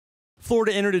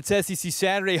Florida entered its SEC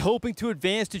Saturday hoping to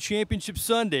advance to Championship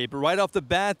Sunday, but right off the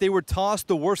bat, they were tossed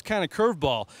the worst kind of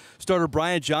curveball. Starter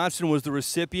Brian Johnson was the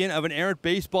recipient of an errant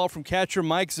baseball from catcher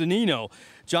Mike Zunino.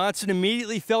 Johnson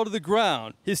immediately fell to the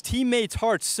ground. His teammates'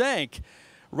 hearts sank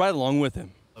right along with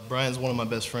him. Brian's one of my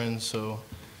best friends, so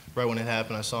right when it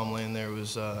happened, I saw him laying there.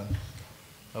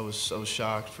 I was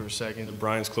shocked for a second.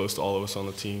 Brian's close to all of us on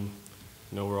the team.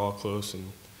 You know, we're all close, and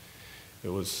it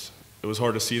was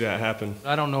hard to see that happen.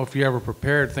 I don't know if you ever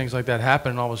prepared things like that happen,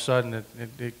 and all of a sudden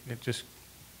it just,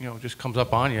 just comes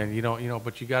up on you, and you don't,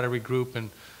 but you got to regroup.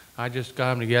 And I just got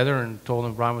them together and told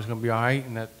them Brian was going to be all right,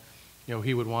 and that,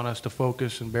 he would want us to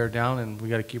focus and bear down, and we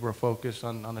got to keep our focus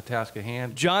on the task at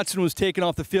hand. Johnson was taken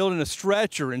off the field in a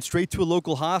stretcher and straight to a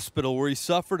local hospital where he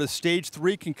suffered a stage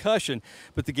 3 concussion,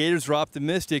 but the Gators are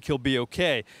optimistic he'll be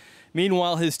okay.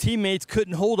 Meanwhile, his teammates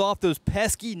couldn't hold off those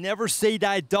pesky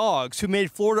never-say-die dogs who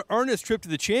made Florida earn its trip to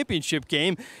the championship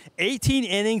game. 18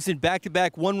 innings and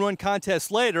back-to-back one-run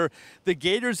contests later, the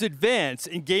Gators advance.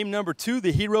 In game number 2,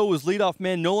 the hero was leadoff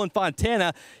man Nolan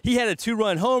Fontana. He had a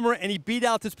 2-run homer, and he beat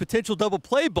out this potential double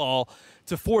play ball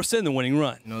to force in the winning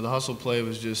run. The hustle play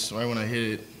was just right when I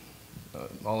hit it.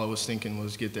 All I was thinking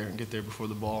was get there before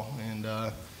the ball, and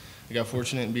I got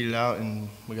fortunate and beat it out, and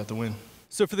we got the win.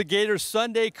 So for the Gators,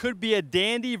 Sunday could be a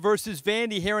Dandy versus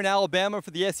Vandy here in Alabama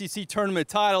for the SEC tournament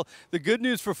title. The good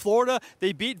news for Florida,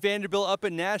 they beat Vanderbilt up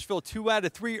in Nashville 2 out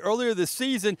of 3 earlier this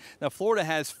season. Now Florida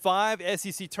has 5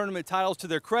 SEC tournament titles to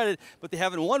their credit, but they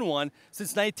haven't won one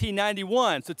since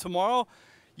 1991. So tomorrow,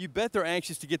 you bet they're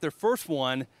anxious to get their first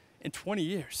one in 20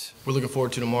 years. We're looking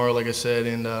forward to tomorrow, like I said,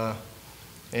 and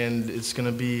it's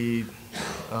going to be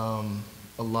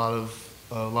a lot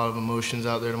of emotions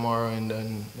out there tomorrow,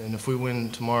 and if we win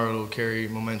tomorrow, it'll carry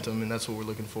momentum, and that's what we're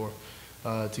looking for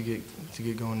to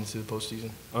get going into the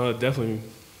postseason. Definitely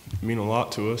mean a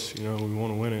lot to us. We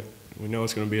want to win it. We know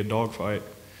it's going to be a dogfight.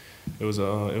 It was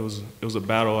a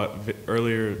battle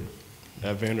earlier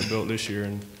at Vanderbilt this year,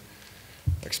 and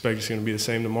I expect it's going to be the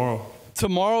same tomorrow.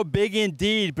 Tomorrow, big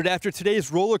indeed, but after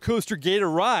today's roller coaster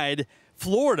Gator ride,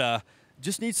 Florida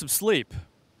just needs some sleep.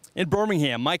 In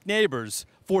Birmingham, Mike Neighbors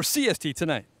for CST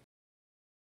Tonight.